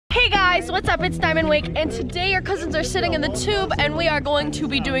Hey guys, what's up? It's Diamond Wake, and today your cousins are sitting in the tube and we are going to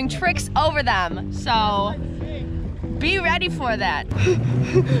be doing tricks over them. So, be ready for that.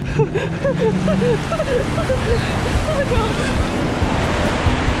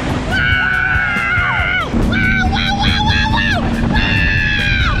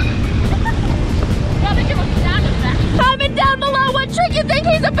 Comment down below what trick you think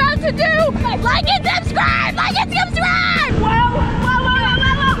he's about to do. Like and subscribe! Like and subscribe!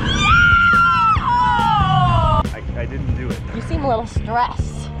 I didn't do it. You seem a little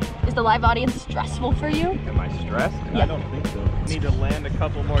stressed. Is the live audience stressful for you? Am I stressed? Yeah. I don't think so. Need to land a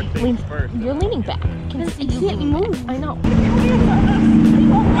couple more things first. You're leaning back. Can see you leaning move. I know. Wow!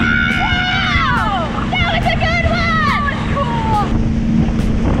 That was a good one! That was cool!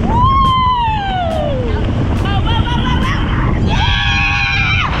 Woo! Whoa, whoa, whoa, whoa, whoa! Yeah!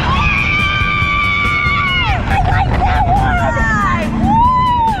 I like that one!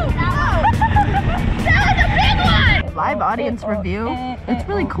 That was a big one! Live audience review. It's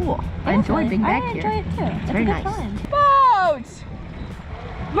really cool. I enjoy being back here. I enjoy it too. It's very nice. Boat!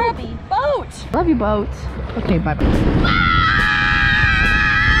 Happy boat! Love you, boat. Okay, bye bye.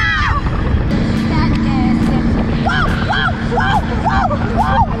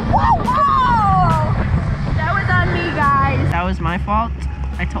 That was on me, guys. That was my fault.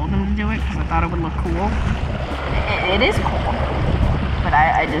 I told him to do it because I thought it would look cool. It is cool. But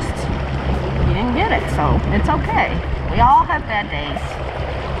I just, he didn't get it, so it's okay. We all have bad days.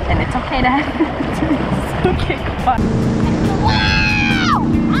 And it's okay to have days. Okay, come on. Wow!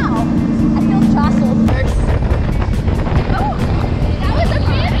 Ow! I feel jostled first. Oh, that was a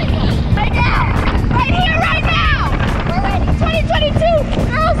fancy one. Right now! Right here, right now! We're ready. 2022!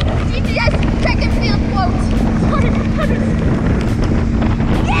 Girls, GPS, track and field floats.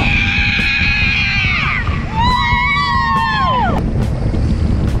 Yeah!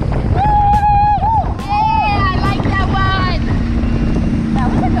 Woo! Yeah, I like that one. That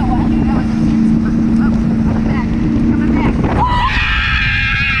was a good one. That was a fancy one. Oh, coming back. Coming back.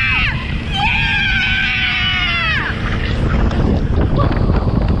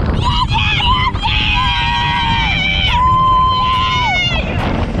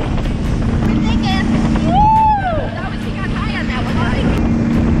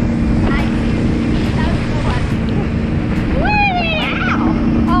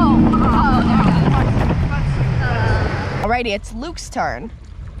 Alrighty, it's Luke's turn.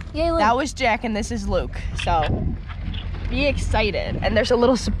 Yay, Luke. That was Jack and this is Luke. So be excited. And there's a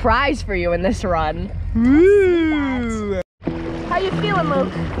little surprise for you in this run. Ooh. How you feeling,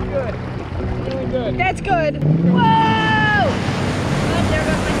 Luke? Good. Feeling good. That's good. Whoa! Oh, there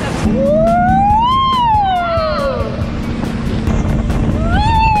goes my stuff. Woo!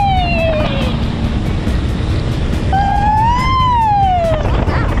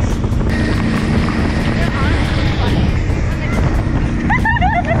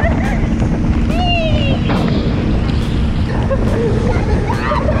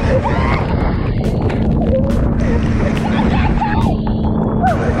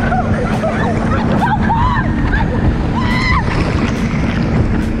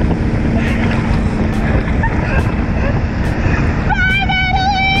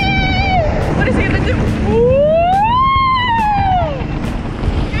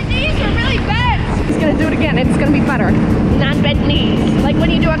 It's gonna be better. Non-bent knees. Like when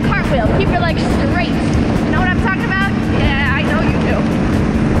you do a cartwheel, keep your legs straight. You know what I'm talking about? Yeah, I know you do.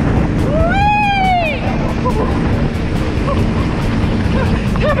 Whee!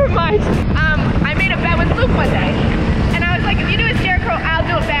 Never mind. I made a bet with Luke one day. And I was like, if you do a scarecrow, I'll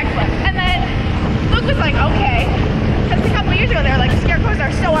do a backflip. And then Luke was like, okay. Because a couple years ago, they were like, scarecrows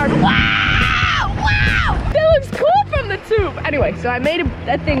are so hard. Wow! Wow! That looks cool from the tube. Anyway, so I made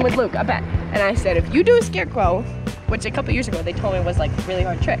a thing with Luke, a bet. And I said, if you do a scarecrow, which a couple years ago they told me was like a really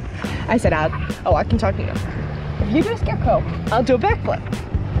hard trick. I said, I can talk to you now. If you do a scarecrow, I'll do a backflip.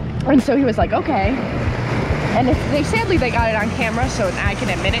 And so he was like, okay. And sadly they got it on camera, so I can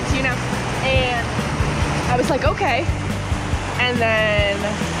admit it to you now. And I was like, okay. And then,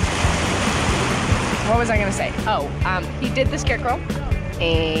 what was I gonna say? Oh, he did the scarecrow,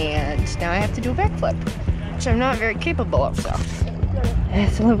 and now I have to do a backflip, which I'm not very capable of, so.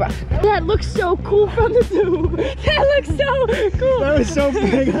 It's a little rough. That looks so cool from the tube. That looks so cool. That was so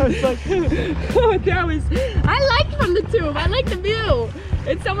big. I was like, oh, I liked from the tube. I like the view.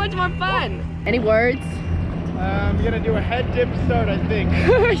 It's so much more fun. Any words? I'm gonna do a head dip start, I think.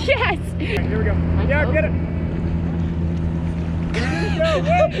 Yes. Right, here we go. Yeah, get it.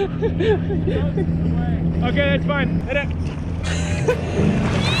 Here we go. Okay, that's fine. Hit it.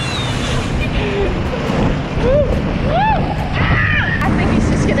 I think he's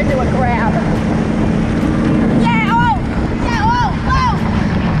just gonna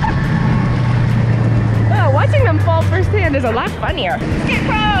here.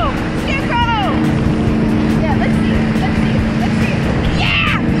 Scarecrow! Scarecrow! Yeah, let's see it. Let's see it. Let's see it.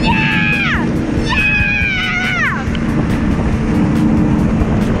 Yeah! Yeah! Yeah!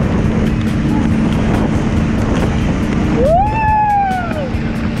 Woo!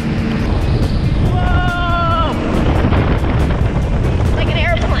 Whoa! Like an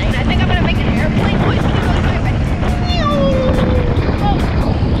airplane. I think I'm gonna make an airplane noise when it goes by. Whoa!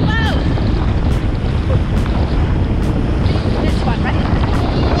 Whoa! This one, right?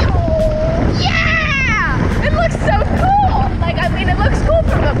 Yeah! It looks so cool! Like, I mean, it looks cool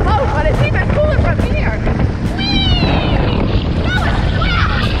from the boat, but it's even cooler from here. Whee! That was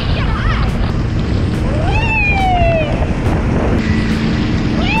wow! Get high! Whee!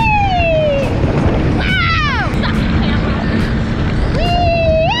 Whee! Wow! Stop the camera!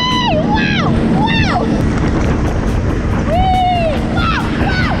 Whee! Wow! Wow! Whee! Wow!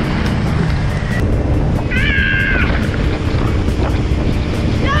 Wow!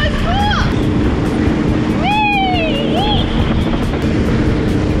 That was cool! Whee!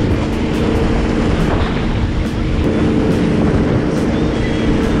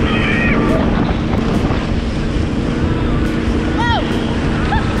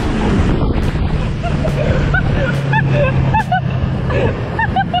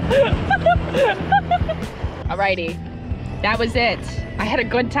 Alrighty, that was it. I had a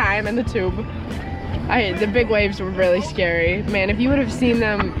good time in the tube. The big waves were really scary. Man, if you would have seen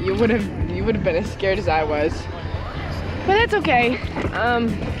them, you would have been as scared as I was. But that's okay.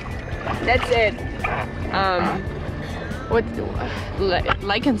 That's it.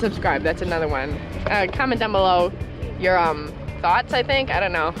 Like and subscribe. That's another one. Comment down below your thoughts. I think. I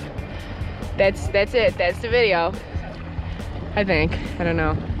don't know. That's it. That's the video. I think. I don't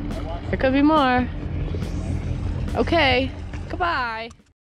know. There could be more. Okay. Goodbye.